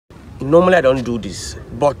Normally I don't do this,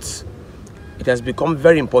 but it has become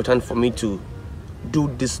very important for me to do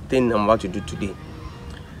this thing I'm about to do today.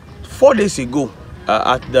 4 days ago,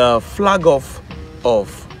 at the flag off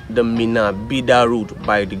of the Mina Bida Road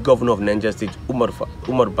by the governor of Niger State, Umar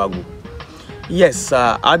Bago. Yes,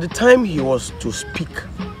 at the time he was to speak,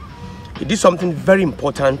 he did something very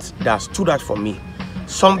important that stood out for me,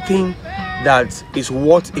 something that is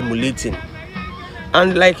worth emulating.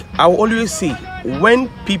 And like I will always say, when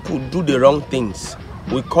people do the wrong things,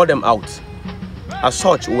 we call them out. As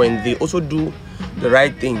such, when they also do the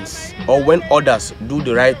right things, or when others do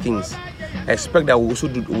the right things, I expect that we also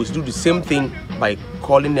do the same thing by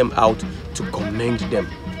calling them out to commend them.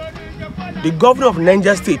 The governor of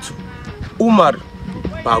Niger State, Umar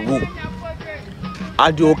Bago,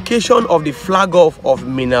 at the occasion of the flag off of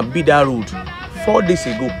Mina Bida Road 4 days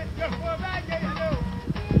ago,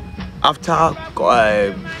 after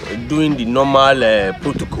doing the normal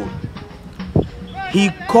protocol, he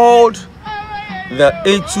called the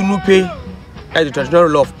Etsu Nupe, as the traditional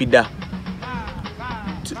ruler of Bida.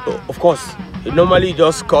 Of course, he normally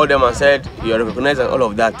just called them and said, "You are recognized," and all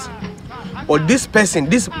of that. But this person,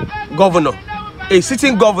 this governor, a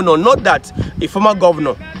sitting governor, not that a former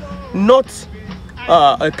governor, not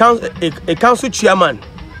a council chairman,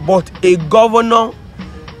 but a governor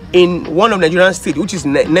in one of Nigerian states, which is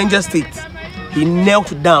Niger State, he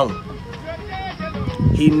knelt down.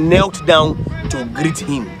 He knelt down to greet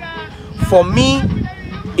him. For me,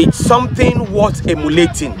 it's something worth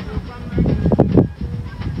emulating.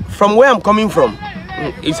 From where I'm coming from,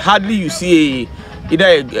 it's hardly you see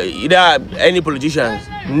either any politicians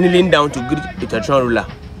kneeling down to greet a traditional ruler.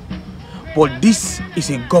 But this is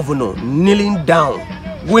a governor kneeling down,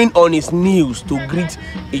 going on his knees to greet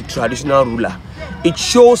a traditional ruler. It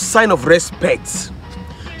shows sign of respect,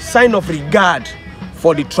 sign of regard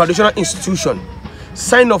for the traditional institution,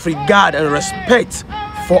 sign of regard and respect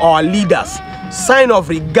for our leaders, sign of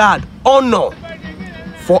regard, honor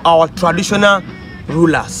for our traditional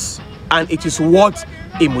rulers, and it is worth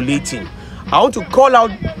emulating. I want to call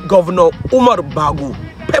out Governor Umar Bago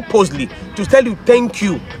purposely to tell you thank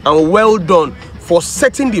you and well done for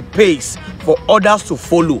setting the pace for others to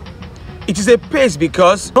follow. It is a pace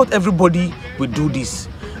because not everybody will do this.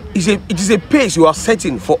 It is a pace you are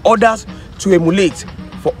setting for others to emulate,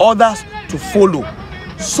 for others to follow,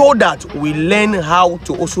 so that we learn how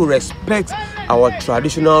to also respect our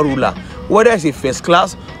traditional ruler, whether it's a first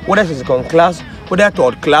class, whether it's a second class, whether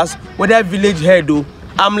third class, whether village head or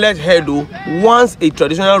hamlet head. Once a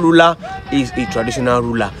traditional ruler is a traditional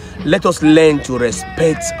ruler, let us learn to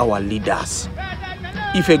respect our leaders.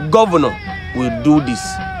 If a governor will do this,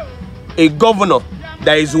 a governor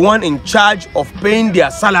that is one in charge of paying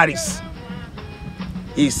their salaries,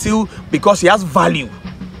 is still, because he has value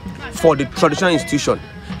for the traditional institution,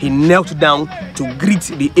 he knelt down to greet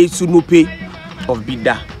the Etsu Nupe of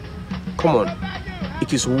Bida. Come on,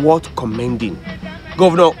 it is worth commending.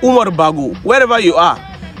 Governor Umar Bago, wherever you are,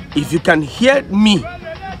 if you can hear me,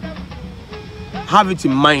 have it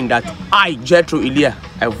in mind that I, Jethro Elia,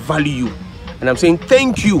 I value you. And I'm saying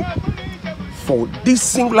thank you for this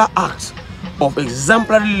singular act of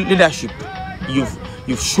exemplary leadership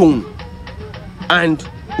you've shown. And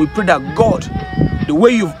we pray that God, the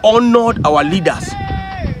way you've honored our leaders,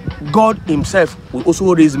 God himself will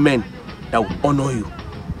also raise men that will honor you.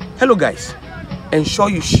 Hello guys, ensure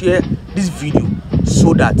you share this video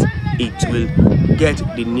so that it will get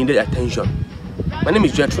the needed attention. My name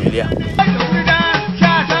is Jethro Elia.